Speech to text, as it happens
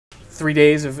3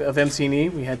 days of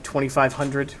MCE. We had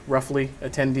 2,500 roughly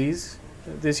attendees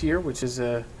this year, which is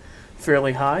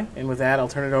fairly high. And with that, I'll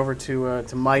turn it over to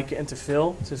Mike and to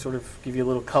Phil to sort of give you a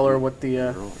little color what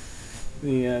the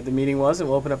meeting was, and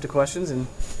we'll open up to questions and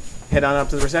head on up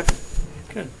to the reception.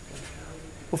 Good.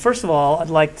 Well, first of all,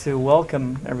 I'd like to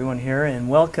welcome everyone here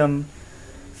and welcome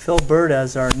Phil Byrd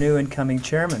as our new incoming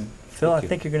chairman. Phil, I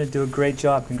think you're going to do a great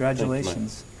job.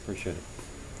 Congratulations. Appreciate it.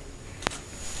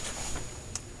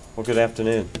 Well, good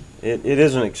afternoon. It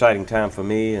is an exciting time for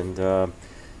me, and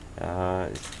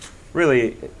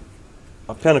really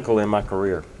a pinnacle in my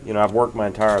career. You know, I've worked my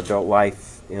entire adult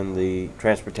life in the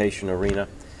transportation arena.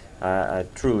 I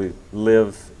truly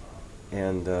live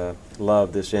and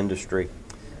love this industry,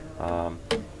 and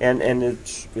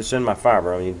it's in my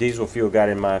fiber. I mean, diesel fuel got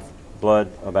in my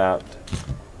blood about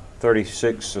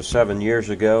 36 or 7 years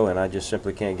ago, and I just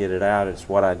simply can't get it out. It's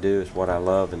what I do, it's what I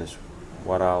love, and it's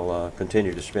what I'll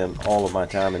continue to spend all of my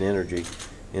time and energy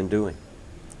in doing.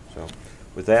 So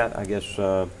with that, I guess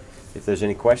if there's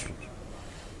any questions.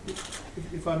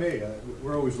 If I may,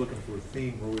 we're always looking for a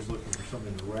theme. We're always looking for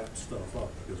something to wrap stuff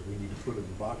up because we need to put it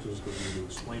in boxes because we need to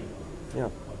explain it. Yeah.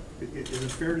 Is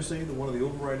it fair to say that one of the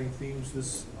overriding themes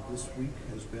this week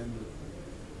has been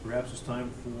that perhaps it's time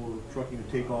for trucking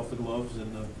to take off the gloves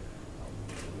and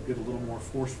get a little more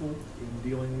forceful in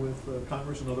dealing with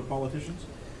Congress and other politicians?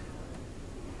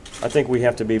 I think we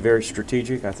have to be very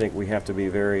strategic. I think we have to be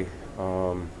very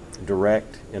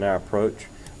direct in our approach.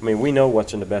 I mean, we know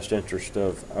what's in the best interest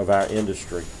of our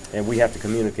industry, and we have to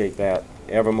communicate that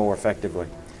ever more effectively,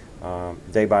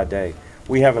 day by day.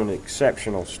 We have an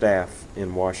exceptional staff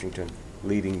in Washington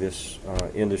leading this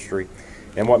industry,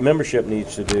 and what membership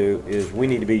needs to do is we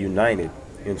need to be united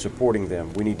in supporting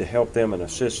them. We need to help them and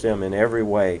assist them in every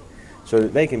way so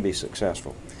that they can be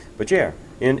successful. But yeah,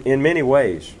 in many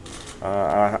ways,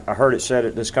 I heard it said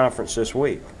at this conference this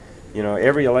week, you know,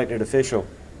 every elected official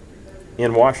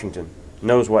in Washington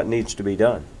knows what needs to be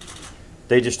done.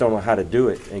 They just don't know how to do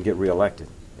it and get reelected,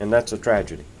 and that's a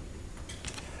tragedy.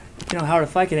 You know, Howard,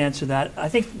 if I could answer that, I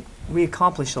think we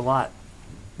accomplished a lot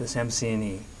this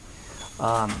MCE.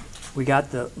 We got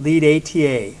the lead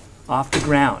ATA off the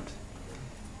ground.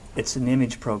 It's an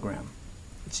image program.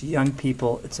 It's young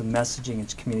people, it's a messaging,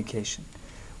 it's communication.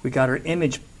 We got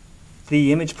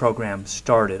the image program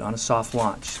started on a soft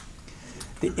launch.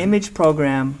 The image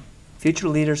program, Future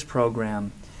Leaders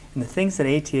program, and the things that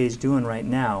ATA is doing right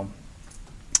now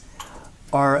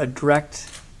are a direct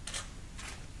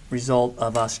result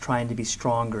of us trying to be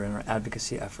stronger in our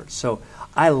advocacy efforts. So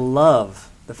I love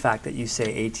the fact that you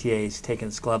say ATA is taking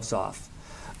its gloves off.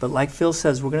 But like Phil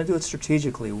says, we're going to do it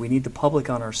strategically. We need the public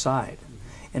on our side.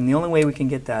 And the only way we can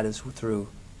get that is through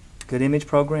good image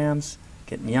programs,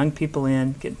 getting young people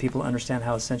in, getting people to understand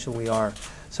how essential we are.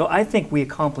 So I think we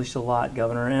accomplished a lot,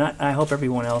 Governor, and I hope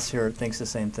everyone else here thinks the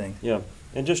same thing. Yeah,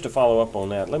 and just to follow up on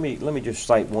that, let me just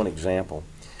cite one example.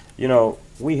 You know,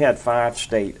 we had 5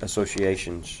 state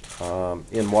associations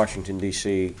in Washington,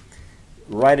 D.C.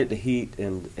 right at the heat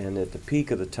and at the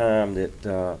peak of the time that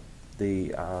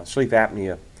the sleep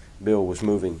apnea bill was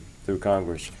moving through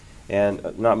Congress.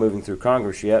 And not moving through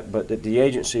Congress yet, but that the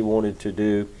agency wanted to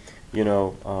do, you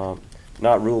know,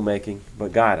 not rulemaking,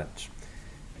 but guidance.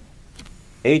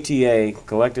 ATA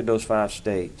collected those 5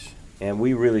 states, and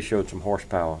we really showed some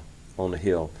horsepower on the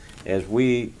Hill as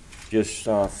we just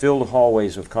filled the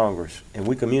hallways of Congress, and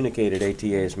we communicated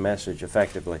ATA's message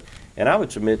effectively. And I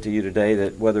would submit to you today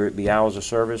that whether it be hours of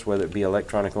service, whether it be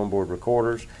electronic onboard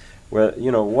recorders, where,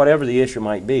 you know, whatever the issue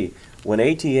might be, when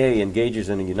ATA engages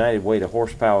in a united weight of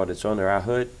horsepower that's under our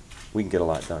hood, we can get a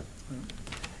lot done.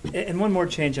 And one more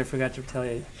change I forgot to tell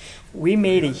you. We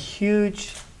made a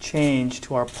huge change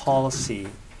to our policy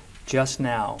just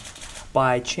now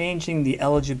by changing the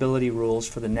eligibility rules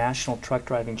for the National Truck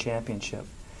Driving Championship.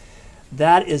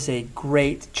 That is a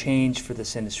great change for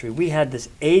this industry. We had this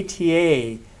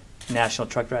ATA National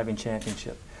Truck Driving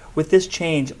Championship. With this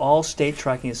change, all state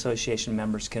trucking association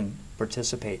members can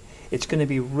participate. It's going to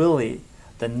be really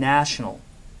the National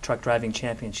Truck Driving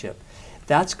Championship.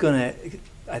 That's going to,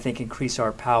 I think, increase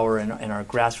our power and our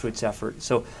grassroots effort.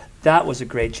 So that was a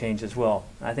great change as well.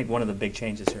 I think one of the big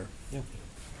changes here. Yeah.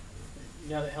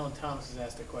 Now that Helen Thomas has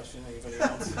asked a question, anybody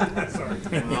else?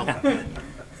 Sorry.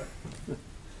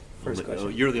 First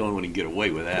question. You're the only one who can get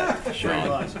away with that, Sean.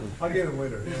 I'll get it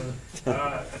later.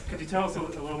 Could you tell us a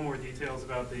little more details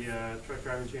about the truck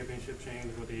driving championship change,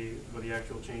 what the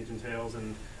actual change entails,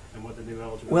 and what the new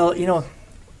eligibility Well, is? you know,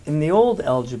 in the old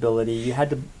eligibility, you had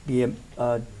to be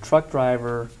a truck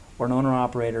driver or an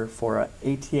owner-operator for an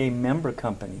ATA member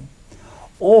company,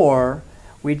 or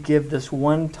we'd give this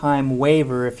one-time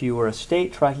waiver if you were a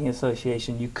state trucking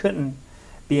association. You couldn't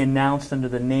be announced under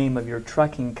the name of your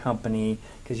trucking company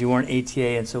because you weren't ATA,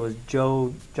 and so it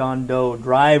was John Doe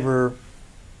driver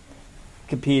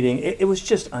competing. It was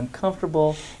just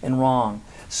uncomfortable and wrong.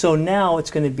 So now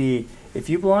it's going to be, if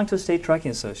you belong to a state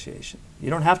trucking association, you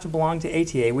don't have to belong to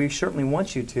ATA. We certainly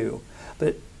want you to,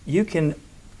 but you can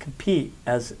compete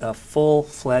as a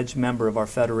full-fledged member of our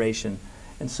federation.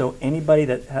 And so anybody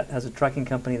that has a trucking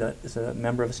company that is a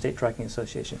member of a state trucking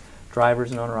association,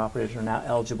 drivers and owner-operators are now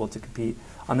eligible to compete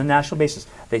on the national basis.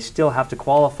 They still have to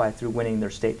qualify through winning their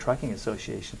state trucking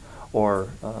association or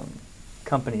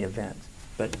company event,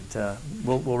 but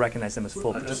we'll recognize them as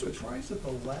full I'm participants. surprised at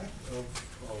the lack of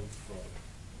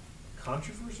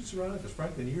controversy surrounding it, because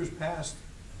frankly, in years past,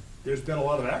 there's been a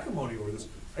lot of acrimony over this.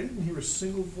 I didn't hear a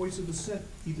single voice of dissent,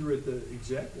 either at the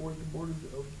exec or at the board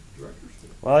of directors.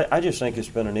 Well, I just think it's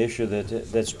been an issue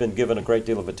that's been given a great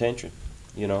deal of attention,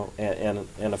 you know, and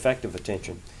effective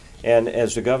attention. And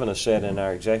as the governor said in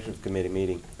our executive committee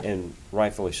meeting, and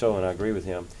rightfully so, and I agree with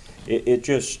him, it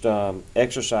just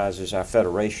exercises our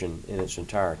federation in its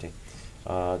entirety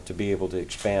to be able to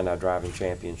expand our driving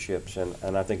championships,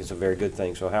 and I think it's a very good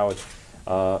thing. So Howard,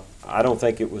 I don't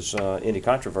think it was any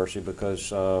controversy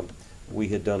because we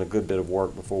had done a good bit of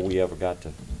work before we ever got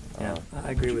to. Yeah,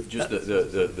 I agree with Just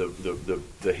that.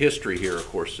 the history here, of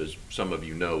course, as some of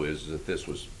you know, is that this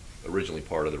was originally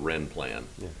part of the WREN plan.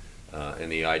 Yeah.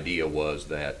 And the idea was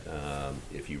that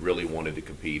if you really wanted to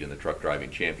compete in the truck driving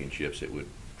championships, it would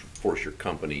force your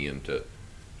company into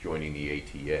joining the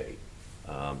ATA.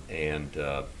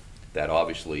 That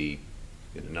obviously,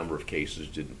 in a number of cases,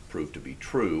 didn't prove to be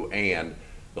true. And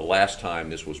the last time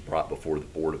this was brought before the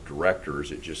board of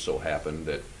directors, it just so happened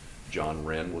that John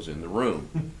Wren was in the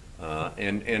room.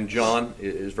 And John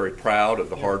is very proud of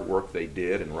the hard work they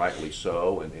did, and rightly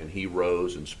so, and he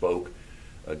rose and spoke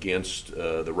against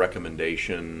the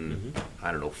recommendation,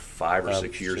 I don't know, 5 or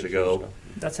 6 years ago.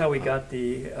 That's how we got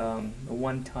the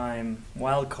one-time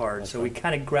wild card. So we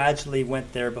kind of gradually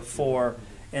went there before,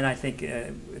 and I think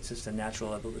it's just a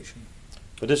natural evolution.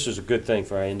 But this is a good thing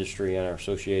for our industry and our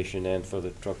association and for the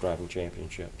truck driving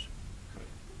championships.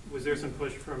 Was there some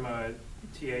push from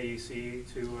TAEC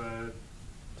to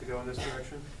go in this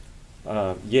direction?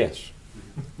 Yes.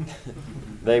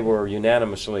 They were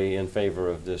unanimously in favor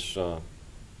of this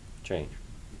change.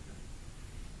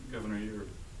 Governor, your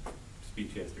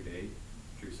speech yesterday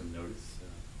drew some notice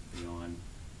beyond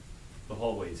the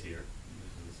hallways here.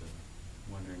 I was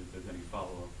wondering if there's any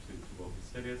follow-up to what we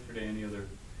said yesterday, any other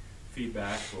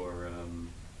feedback or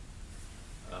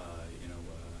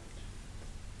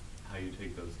how you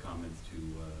take those comments to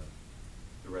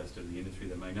the rest of the industry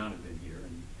that might not have been here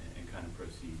and kind of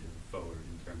proceed forward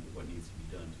in terms of what needs to be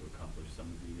done to accomplish some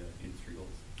of the industry goals.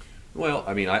 Well,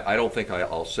 I mean, I don't think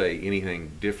I'll say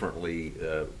anything differently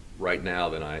right now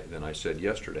than I said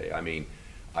yesterday. I mean,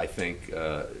 I think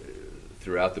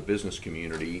throughout the business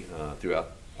community,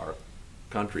 throughout our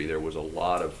country, there was a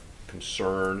lot of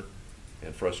concern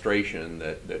and frustration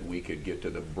that we could get to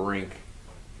the brink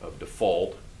of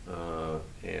default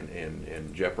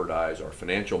and jeopardize our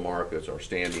financial markets, our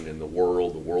standing in the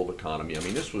world economy. I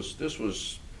mean, this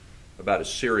was about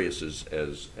as serious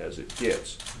as it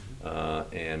gets.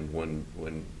 And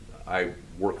when I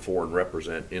work for and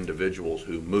represent individuals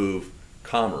who move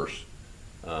commerce,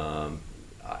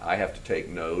 I have to take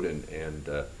note,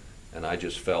 and I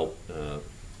just felt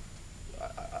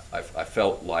I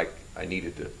felt like I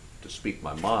needed to speak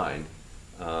my mind,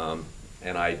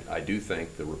 and I do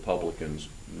think the Republicans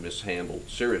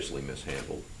seriously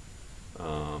mishandled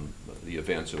the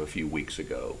events of a few weeks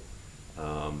ago.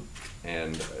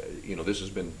 You know, this has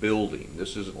been building.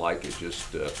 This isn't like it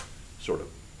just sort of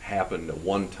happened, a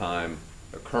one-time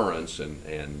occurrence,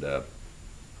 and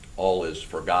all is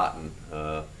forgotten.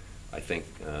 I think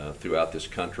throughout this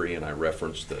country, and I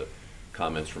referenced the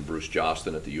comments from Bruce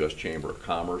Jostin at the U.S. Chamber of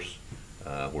Commerce,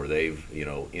 where they've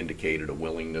indicated a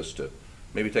willingness to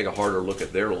maybe take a harder look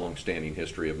at their long-standing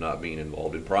history of not being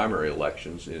involved in primary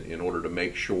elections in order to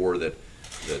make sure that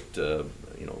a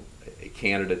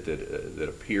candidate that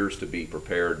appears to be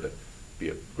prepared to be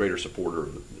a greater supporter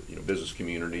of the business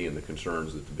community and the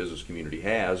concerns that the business community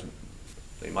has,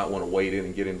 they might want to wade in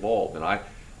and get involved. And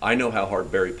I know how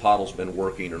hard Barry Pottle's been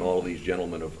working, and all of these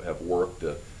gentlemen have worked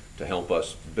to help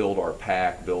us build our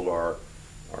PAC, build our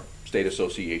state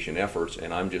association efforts.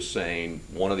 And I'm just saying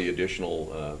one of the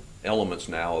additional elements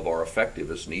now of our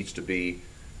effectiveness needs to be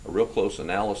a real close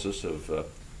analysis of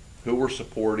who we're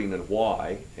supporting and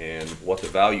why, and what the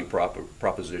value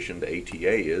proposition to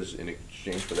ATA is in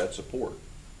exchange for that support.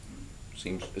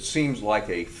 It seems like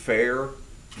a fair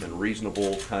and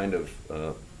reasonable kind of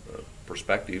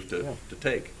perspective to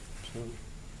take.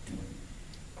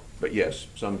 But yes,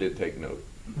 some did take note.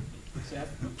 Yeah,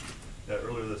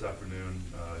 earlier this afternoon,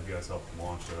 you guys helped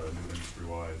launch a new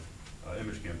industry-wide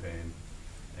image campaign,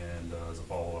 and as a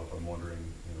follow-up, I'm wondering,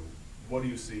 what do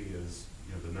you see as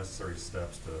the necessary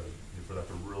steps to for that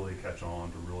to really catch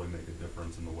on, to really make a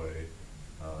difference in the way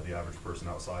the average person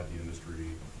outside the industry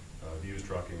views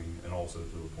trucking, and also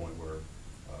to the point where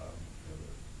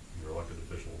your elected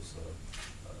officials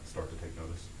start to take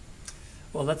notice?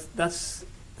 Well, that's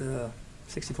the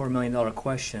 $64 million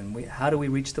question. How do we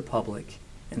reach the public,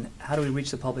 and how do we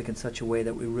reach the public in such a way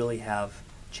that we really have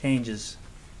changes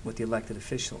with the elected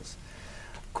officials?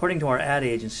 According to our ad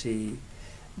agency,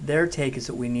 their take is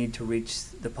that we need to reach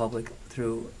the public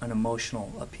through an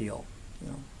emotional appeal.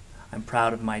 I'm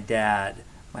proud of my dad.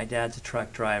 My dad's a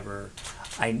truck driver.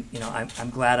 I'm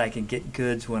glad I can get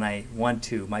goods when I want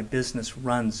to. My business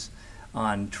runs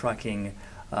on trucking.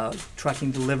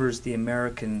 Trucking delivers the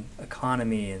American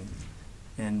economy,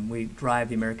 and we drive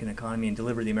the American economy and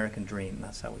deliver the American dream.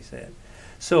 That's how we say it.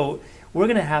 So we're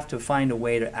going to have to find a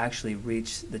way to actually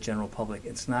reach the general public.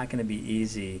 It's not going to be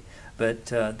easy, but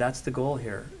that's the goal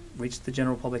here. Reach the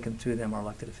general public, and through them our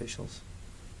elected officials.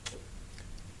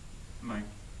 Mike,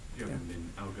 you haven't been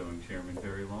outgoing chairman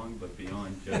very long, but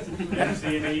beyond just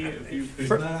MCE, if you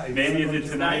could, maybe is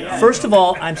it tonight? First of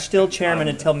all, I'm still chairman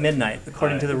until midnight,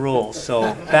 according to the rules.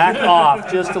 So back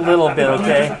off just a little bit,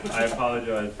 okay? I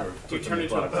apologize for. Do you turn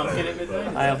into a pumpkin at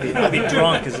midnight? I'll be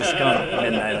drunk as a skunk at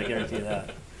midnight. I guarantee you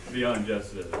that. Beyond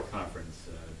just the conference,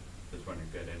 just wondering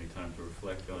if you had any time to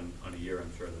reflect on a year.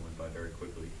 I'm sure that went by very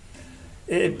quickly.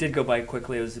 It did go by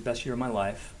quickly. It was the best year of my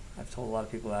life. I've told a lot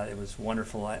of people that. It was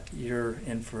wonderful. You're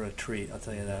in for a treat, I'll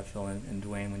tell you that, Phil and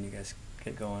Duane, when you guys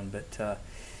get going. But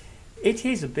ATA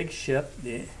is a big ship,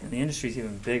 and the industry is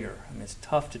even bigger. I mean, it's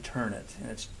tough to turn it,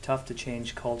 and it's tough to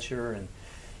change culture, and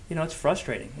it's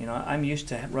frustrating. I'm used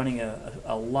to running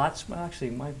a lot. Well,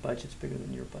 actually, my budget's bigger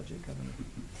than your budget, Governor.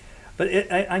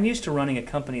 But I'm used to running a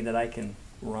company that I can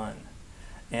run.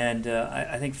 And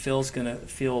I think Phil's going to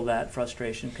feel that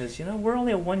frustration because, we're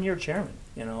only a one-year chairman.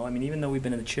 I mean, even though we've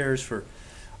been in the chairs for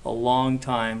a long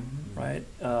time, right?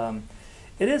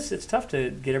 It's tough to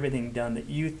get everything done that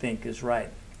you think is right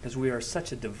because we are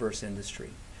such a diverse industry.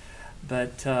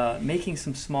 But making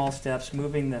some small steps,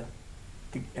 moving the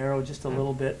arrow just a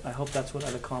little bit, I hope that's what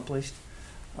I've accomplished.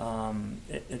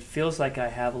 It feels like I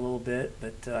have a little bit,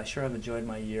 but I sure have enjoyed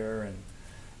my year, and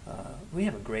we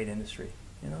have a great industry.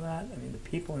 You know that? I mean, the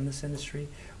people in this industry,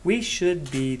 we should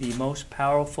be the most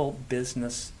powerful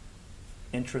business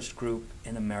interest group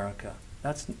in America.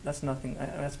 That's nothing,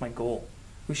 that's my goal.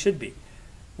 We should be.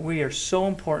 We are so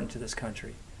important to this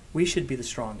country. We should be the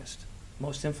strongest,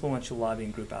 most influential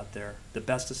lobbying group out there, the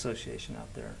best association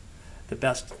out there, the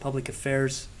best public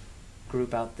affairs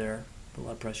group out there. Put a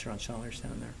lot of pressure on Chandler's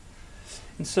down there.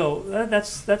 And so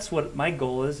that's what my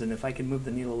goal is, and if I can move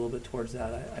the needle a little bit towards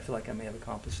that, I feel like I may have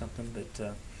accomplished something.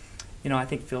 But I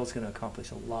think Phil's going to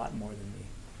accomplish a lot more than me.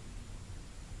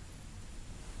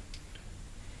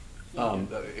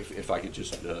 If I could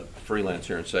just freelance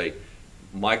here and say,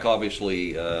 Mike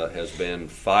obviously has been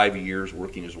 5 years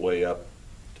working his way up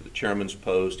to the chairman's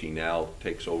post. He now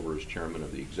takes over as chairman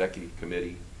of the executive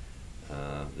committee.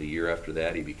 The year after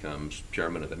that, he becomes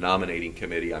chairman of the nominating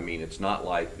committee. I mean, it's not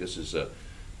like this is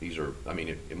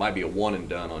it might be a one and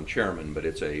done on chairman, but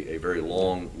it's a very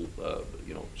long,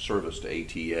 service to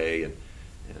ATA,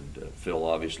 and Phil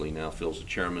obviously now fills the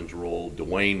chairman's role.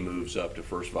 Duane moves up to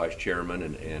first vice chairman,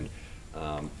 and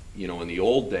in the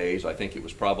old days, I think it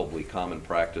was probably common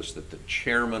practice that the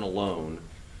chairman alone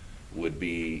would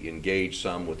be engaged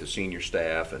some with the senior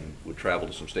staff and would travel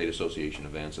to some state association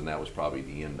events, and that was probably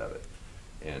the end of it.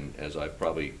 And as I've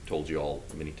probably told you all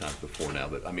many times before now,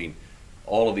 but I mean,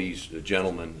 all of these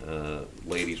gentlemen,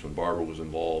 ladies, when Barbara was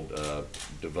involved,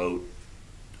 devote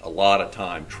a lot of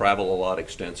time, travel a lot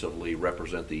extensively,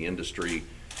 represent the industry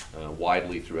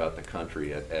widely throughout the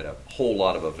country at a whole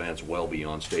lot of events well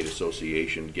beyond state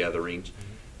association gatherings.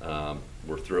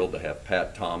 We're thrilled to have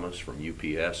Pat Thomas from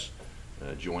UPS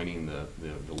joining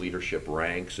the leadership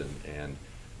ranks, and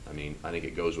I mean, I think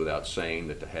it goes without saying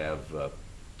that to have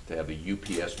the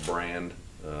UPS brand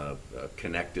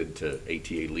connected to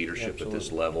ATA leadership Absolutely. at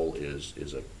this level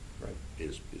is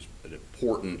an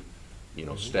important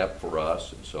step for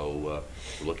us, and so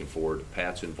we're looking forward to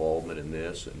Pat's involvement in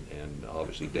this, and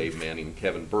obviously Dave Manning and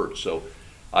Kevin Birch. So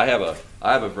I have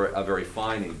a very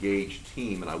fine, engaged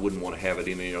team, and I wouldn't want to have it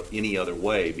any other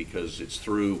way, because it's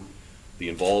through the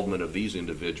involvement of these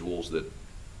individuals that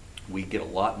we get a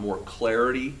lot more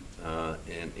clarity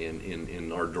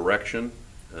in our direction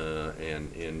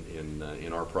and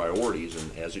in our priorities,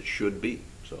 and as it should be.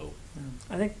 So,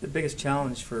 I think the biggest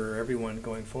challenge for everyone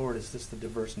going forward is just the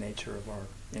diverse nature of our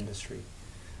industry.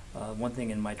 One thing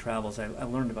in my travels, I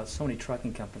learned about so many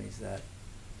trucking companies that,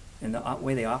 and the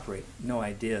way they operate, no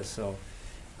idea. So,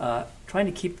 trying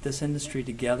to keep this industry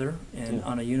together and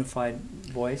on a unified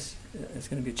voice is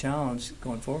going to be a challenge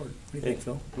going forward. What do you think,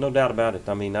 Phil? No doubt about it.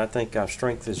 I mean, I think our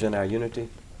strength is in our unity,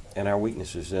 and our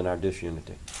weakness is in our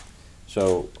disunity.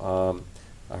 So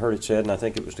I heard it said, and I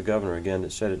think it was the governor again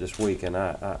that said it this week, and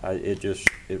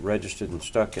it registered and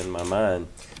stuck in my mind.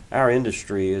 Our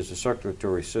industry is a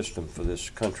circulatory system for this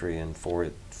country and for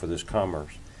this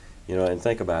commerce. You know, and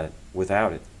think about it.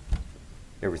 Without it,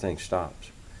 everything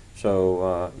stops.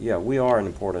 So yeah, we are an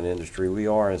important industry. We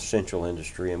are an essential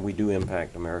industry, and we do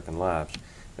impact American lives.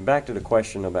 And back to the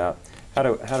question about how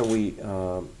do we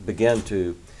begin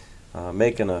to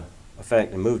make an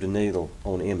effect and move the needle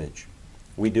on image.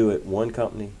 We do it one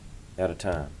company at a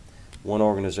time, one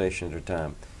organization at a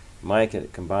time. Mike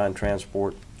at Combined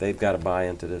Transport, they've got to buy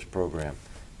into this program.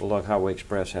 Bulldog Highway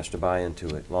Express has to buy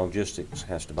into it. Logistics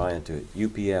has to buy into it.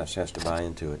 UPS has to buy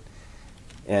into it.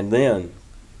 And then,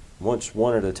 once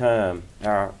one at a time,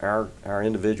 our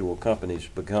individual companies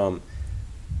become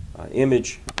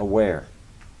image aware.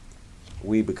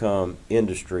 We become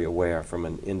industry aware from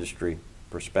an industry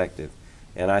perspective.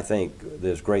 And I think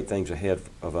there's great things ahead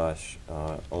of us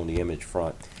on the image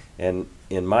front. And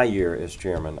in my year as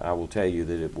chairman, I will tell you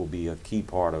that it will be a key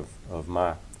part of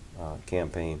my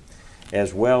campaign,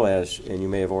 as well as, and you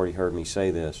may have already heard me say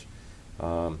this,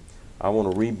 I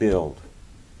want to rebuild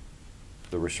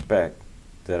the respect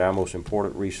that our most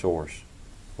important resource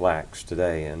lacks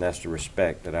today, and that's the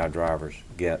respect that our drivers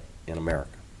get in America.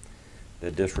 They're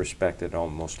disrespected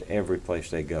almost every place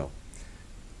they go,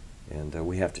 and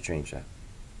we have to change that.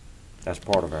 That's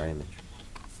part of our image.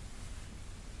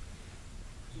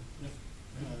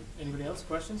 Anybody else?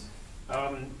 Questions?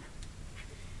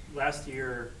 Last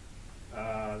year,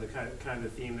 the kind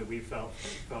of theme that we felt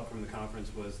from the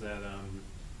conference was that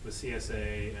with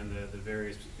CSA and the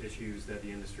various issues that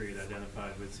the industry had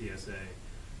identified with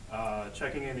CSA.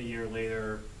 Checking in a year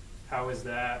later, how is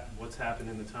that? What's happened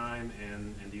in the time?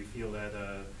 And do you feel that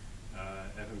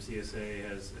FMCSA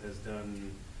has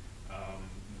done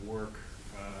work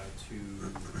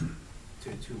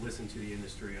to listen to the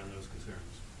industry on those concerns?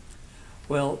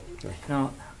 Well, you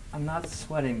know, I'm not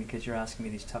sweating because you're asking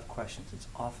me these tough questions. It's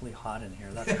awfully hot in here.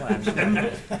 That's why I'm sweating.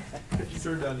 You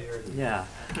turned down the air. Yeah.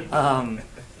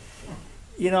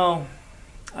 You know,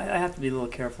 I have to be a little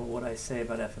careful what I say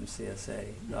about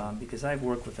FMCSA because I've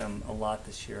worked with them a lot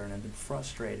this year, and I've been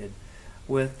frustrated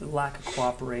with the lack of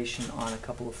cooperation on a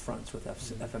couple of fronts with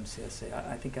FMCSA.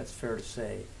 I think that's fair to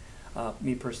say.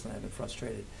 Me personally, I've been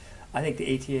frustrated. I think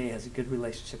the ATA has a good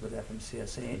relationship with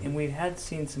FMCSA, and we've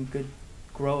seen some good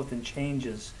growth and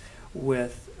changes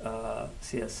with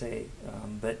CSA.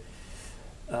 But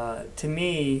to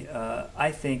me,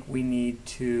 I think we need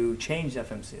to change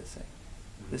FMCSA.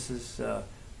 This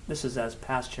is as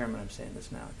past chairman, I'm saying this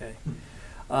now, okay?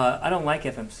 I don't like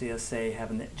FMCSA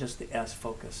having just the S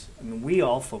focus. I mean, we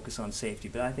all focus on safety,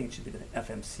 but I think it should be the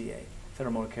FMCA,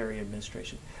 Federal Motor Carrier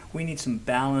Administration. We need some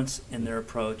balance in their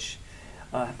approach.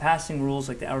 Passing rules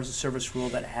like the hours of service rule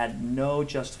that had no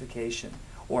justification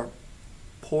or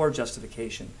poor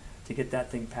justification to get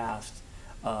that thing passed,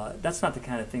 that's not the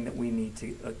kind of thing that we need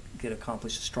to get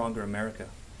accomplished a stronger America.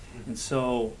 And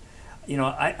so, you know,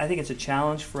 I think it's a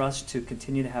challenge for us to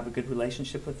continue to have a good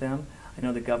relationship with them. I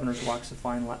know the governor walks a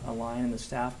fine line and the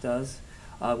staff does.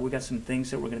 We've got some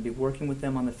things that we're going to be working with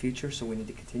them on the future, so we need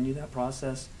to continue that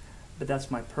process. But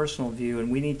that's my personal view,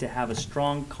 and we need to have a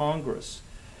strong Congress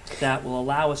that will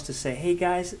allow us to say, hey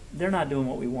guys, they're not doing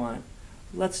what we want.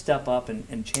 Let's step up and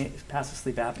pass a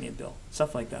sleep apnea bill,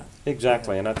 stuff like that.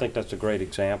 Exactly, and I think that's a great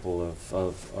example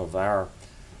of our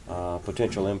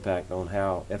potential impact on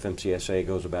how FMCSA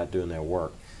goes about doing their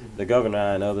work. The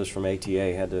governor and others from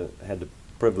ATA had the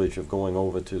privilege of going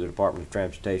over to the Department of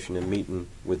Transportation and meeting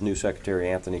with new Secretary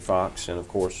Anthony Fox, and of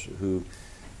course who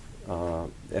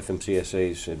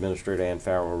FMCSA's Administrator Ann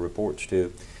Farrell reports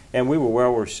to, and we were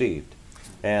well received.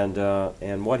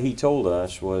 And what he told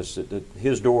us was that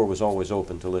his door was always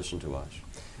open to listen to us.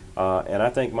 And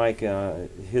I think Mike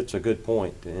hits a good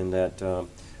point in that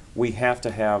we have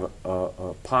to have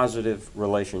a positive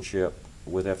relationship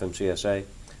with FMCSA.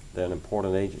 They're an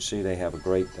important agency. They have a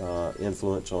great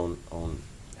influence on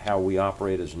how we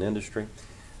operate as an industry.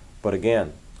 But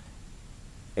again,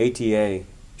 ATA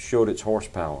showed its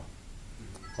horsepower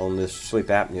on this sleep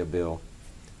apnea bill,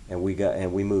 and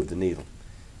we moved the needle.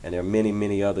 And there are many,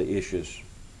 many other issues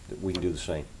that we can do the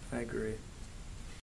same. I agree.